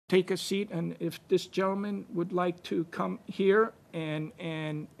take a seat, and if this gentleman would like to come here and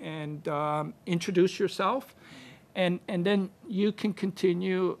introduce yourself, and then you can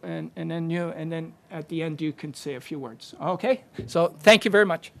continue, and then at the end you can say a few words. Okay? So thank you very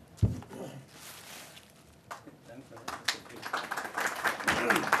much.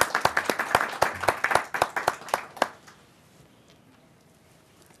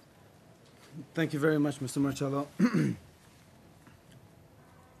 Thank you very much, Mr. Marcello.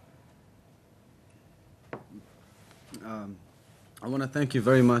 I want to thank you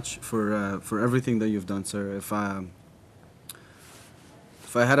very much for everything that you've done, sir. If I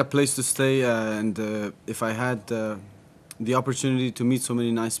had a place to stay and if I had the opportunity to meet so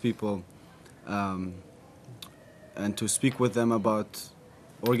many nice people and to speak with them about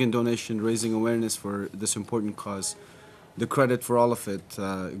organ donation, raising awareness for this important cause, the credit for all of it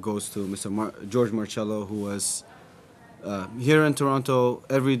goes to Mr. George Marcello, who was here in Toronto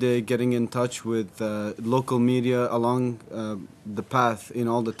every day, getting in touch with local media along the path in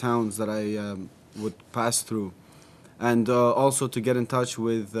all the towns that I would pass through, and also to get in touch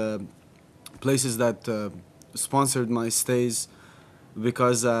with places that sponsored my stays,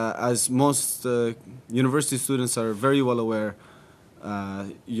 because as most university students are very well aware,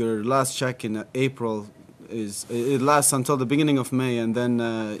 your last check in April it lasts until the beginning of May, and then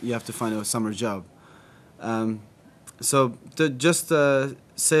you have to find a summer job. So to just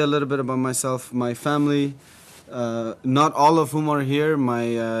say a little bit about myself, my family, not all of whom are here.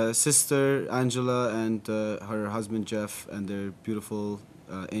 My sister Angela and her husband Jeff and their beautiful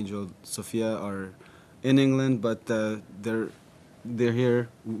angel Sophia are in England, but they're here,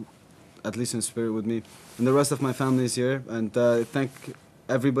 at least in spirit, with me. And the rest of my family is here. And thank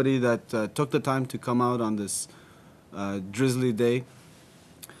everybody that took the time to come out on this drizzly day.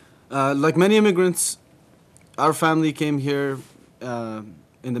 Like many immigrants, our family came here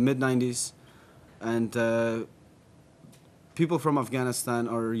in the mid-90s, and people from Afghanistan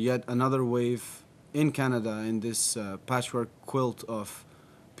are yet another wave in Canada in this patchwork quilt of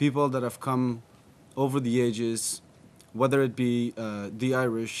people that have come over the ages, whether it be the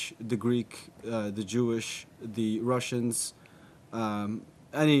Irish, the Greek, the Jewish, the Russians,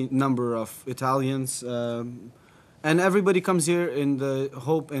 any number of Italians, and everybody comes here in the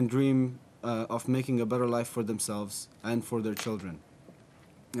hope and dream of making a better life for themselves and for their children.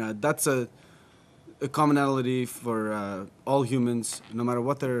 That's a commonality for all humans, no matter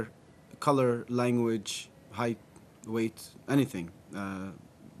what their color, language, height, weight, anything.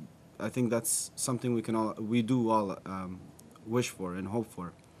 I think that's something we do all wish for and hope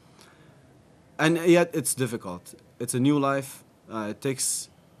for. And yet it's difficult. It's a new life. It takes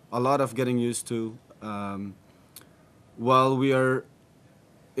a lot of getting used to. While we are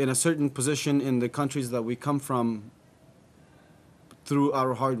in a certain position in the countries that we come from, through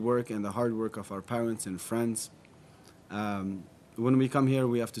our hard work and the hard work of our parents and friends, when we come here,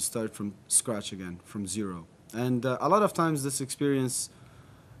 we have to start from scratch again, from zero. And a lot of times this experience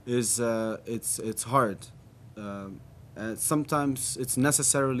is it's hard. Sometimes it's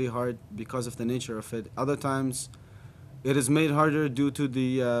necessarily hard because of the nature of it. Other times it is made harder due to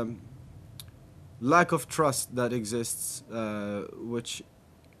the lack of trust that exists, which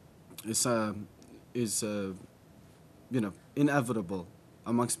is inevitable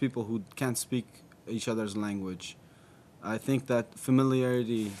amongst people who can't speak each other's language. I think that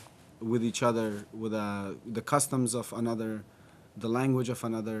familiarity with each other, with the customs of another, the language of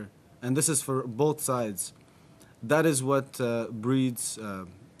another, and this is for both sides, that is what breeds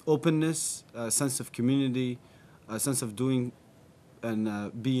openness, a sense of community, a sense of doing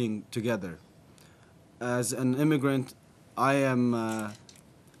and being together. As an immigrant, I am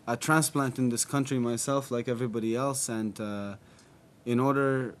a transplant in this country myself, like everybody else, and in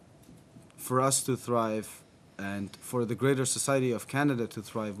order for us to thrive and for the greater society of Canada to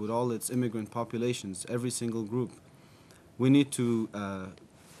thrive with all its immigrant populations, every single group, we need to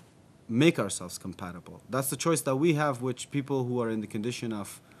make ourselves compatible. That's the choice that we have, which people who are in the condition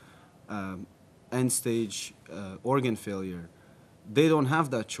of end-stage organ failure, they don't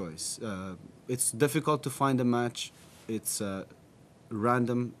have that choice. It's difficult to find a match. It's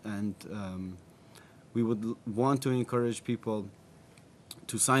random, and we would want to encourage people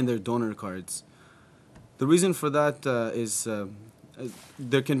to sign their donor cards. The reason for that is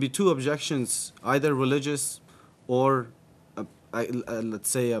there can be two objections, either religious or let's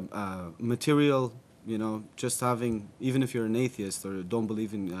say material, just having, even if you're an atheist or don't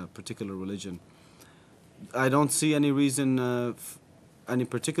believe in a particular religion. I don't see any reason, any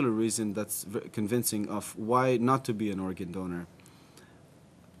particular reason that's convincing of why not to be an organ donor.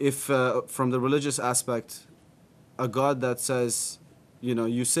 If from the religious aspect, a God that says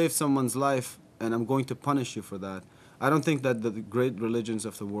you saved someone's life and I'm going to punish you for that. I don't think that the great religions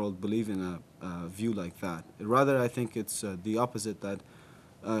of the world believe in a view like that. Rather, I think it's the opposite, that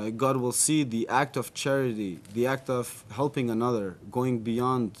God will see the act of charity, the act of helping another, going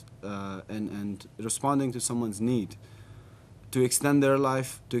beyond and responding to someone's need, to extend their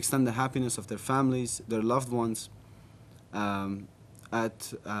life, to extend the happiness of their families, their loved ones,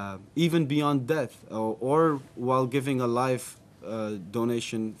 at even beyond death, or while giving a life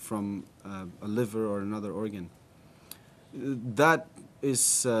donation from a liver or another organ. That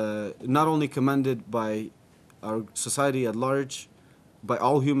is not only commended by our society at large, by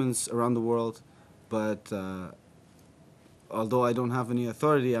all humans around the world, but although I don't have any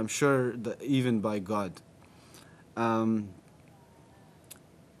authority, I'm sure that even by God. On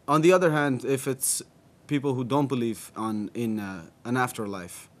the other hand, if it's people who don't believe in an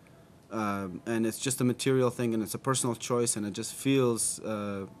afterlife, and it's just a material thing and it's a personal choice and it just feels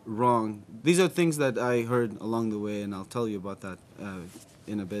wrong. These are things that I heard along the way, and I'll tell you about that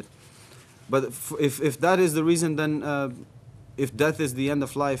in a bit. But if that is the reason, then if death is the end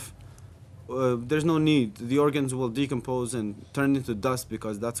of life, there's no need. The organs will decompose and turn into dust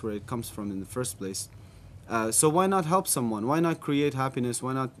because that's where it comes from in the first place. So why not help someone? Why not create happiness?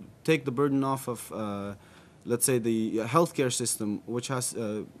 Why not take the burden off of let's say the healthcare system,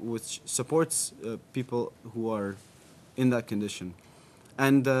 which supports people who are in that condition,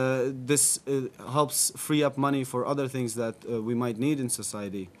 and this helps free up money for other things that we might need in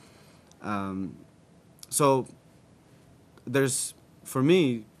society. So there's, for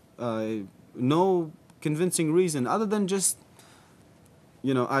me, no convincing reason other than just,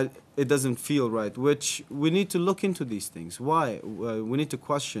 it doesn't feel right. Which we need to look into these things. Why? We need to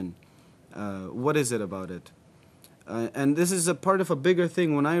question. What is it about it? And this is a part of a bigger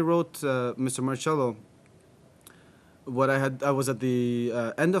thing. When I wrote Mr. Marcello, I was at the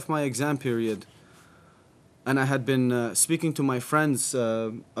end of my exam period, and I had been speaking to my friends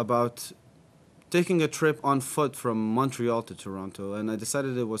about taking a trip on foot from Montreal to Toronto, and I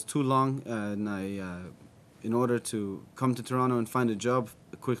decided it was too long, and in order to come to Toronto and find a job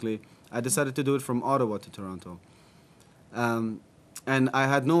quickly, I decided to do it from Ottawa to Toronto. And I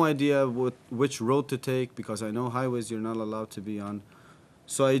had no idea which road to take, because I know highways you're not allowed to be on.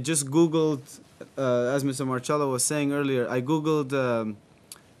 So I just Googled, as Mr. Marcello was saying earlier, I Googled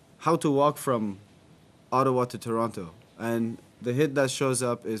how to walk from Ottawa to Toronto. And the hit that shows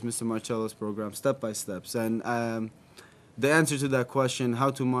up is Mr. Marcello's program, Step by Steps. And the answer to that question, how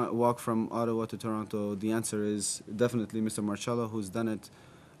to walk from Ottawa to Toronto, the answer is definitely Mr. Marcello, who's done it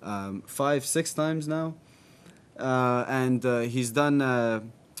 5-6 times now. And he's done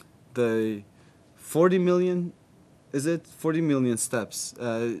the 40 million, is it? 40 million steps.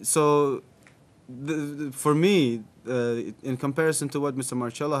 So for me, in comparison to what Mr.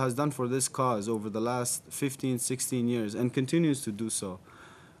 Marcello has done for this cause over the last 15, 16 years and continues to do so,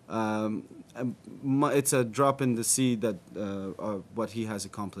 it's a drop in the sea that what he has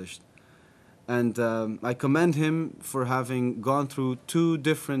accomplished. And I commend him for having gone through 2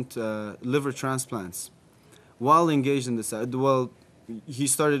 different liver transplants while engaged in this. Well, he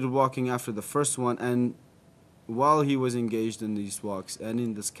started walking after the first one, and while he was engaged in these walks and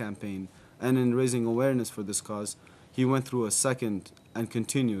in this campaign and in raising awareness for this cause, he went through a second and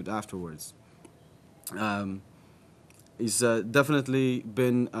continued afterwards. He's definitely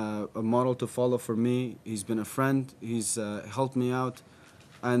been a model to follow for me. He's been a friend. He's helped me out.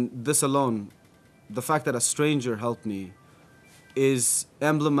 And this alone, the fact that a stranger helped me, is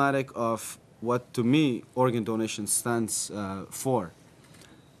emblematic of what, to me, organ donation stands for.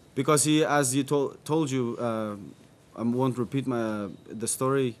 Because he, as he told you, I won't repeat the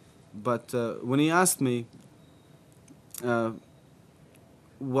story, but when he asked me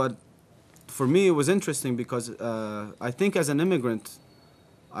what, for me it was interesting, because I think as an immigrant,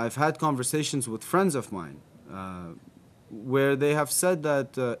 I've had conversations with friends of mine where they have said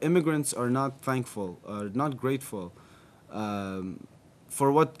that immigrants are not thankful, are not grateful for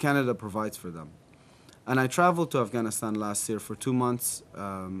what Canada provides for them. And I traveled to Afghanistan last year for 2 months.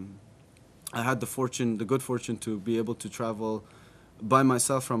 I had the good fortune to be able to travel by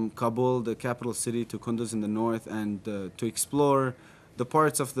myself from Kabul, the capital city, to Kunduz in the north, and to explore the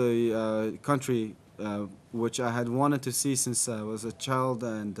parts of the country which I had wanted to see since I was a child.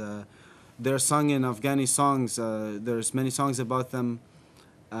 And they're sung in Afghani songs. There's many songs about them.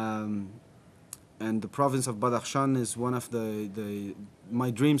 And the province of Badakhshan is one of my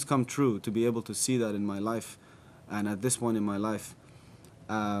dreams come true, to be able to see that in my life, and at this point in my life,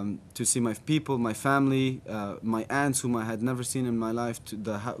 to see my people, my family, my aunts whom I had never seen in my life, to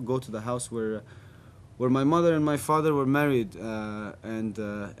go to the house where where my mother and my father were married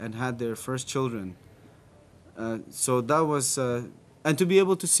and had their first children. So that was, and to be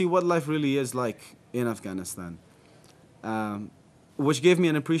able to see what life really is like in Afghanistan, which gave me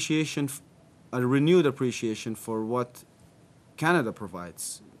an appreciation, a renewed appreciation for what Canada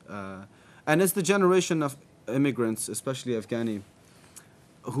provides. And it's the generation of immigrants, especially Afghani,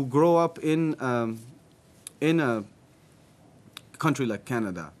 who grow up in a country like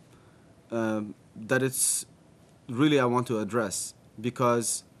Canada, that it's really I want to address,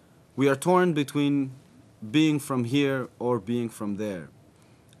 because we are torn between being from here or being from there,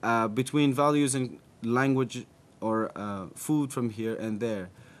 between values and language or food from here and there.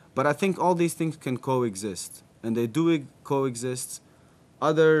 But I think all these things can coexist, and they do coexist.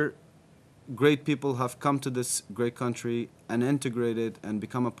 Other great people have come to this great country and integrated and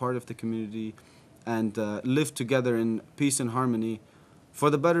become a part of the community and live together in peace and harmony for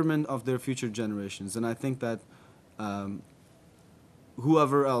the betterment of their future generations. And I think that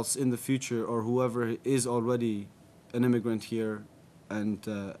whoever else in the future or whoever is already an immigrant here and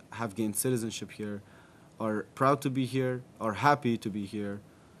have gained citizenship here are proud to be here, are happy to be here,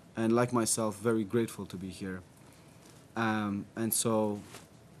 and like myself, very grateful to be here. And so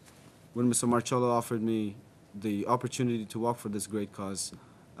when Mr. Marcello offered me the opportunity to work for this great cause,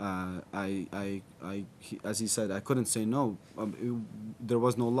 as he said, I couldn't say no. There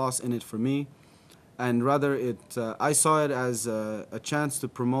was no loss in it for me, and rather I saw it as a chance to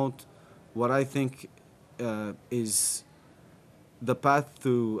promote what I think is the path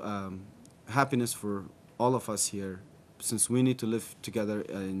to happiness for all of us here, since we need to live together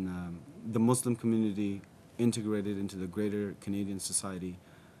in the Muslim community integrated into the greater Canadian society.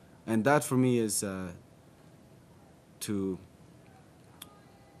 And that for me is to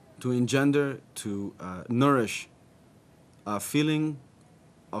engender, to nourish a feeling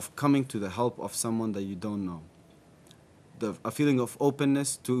of coming to the help of someone that you don't know, a feeling of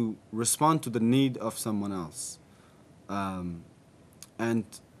openness to respond to the need of someone else, and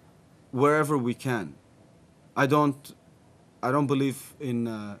wherever we can. I don't believe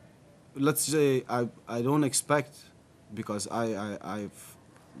in, let's say, I don't expect, because I've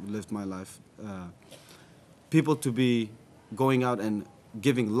lived my life, people to be going out and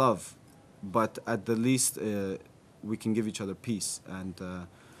giving love, but at the least we can give each other peace. And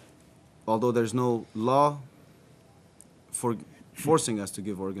although there's no law for forcing us to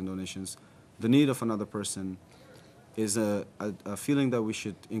give organ donations, the need of another person is a feeling that we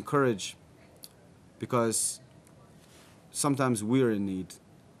should encourage, because sometimes we're in need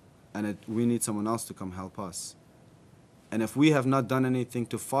and we need someone else to come help us. And if we have not done anything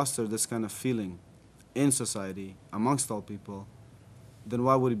to foster this kind of feeling in society amongst all people, then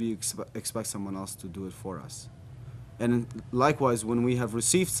why would we expect someone else to do it for us? And likewise, when we have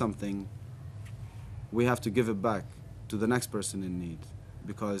received something, we have to give it back to the next person in need,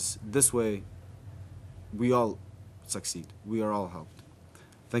 because this way we all succeed. We are all helped.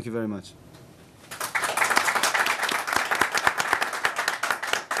 Thank you very much.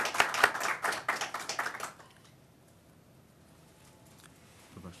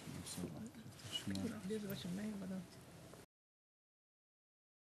 Dit was een mee, maar dan...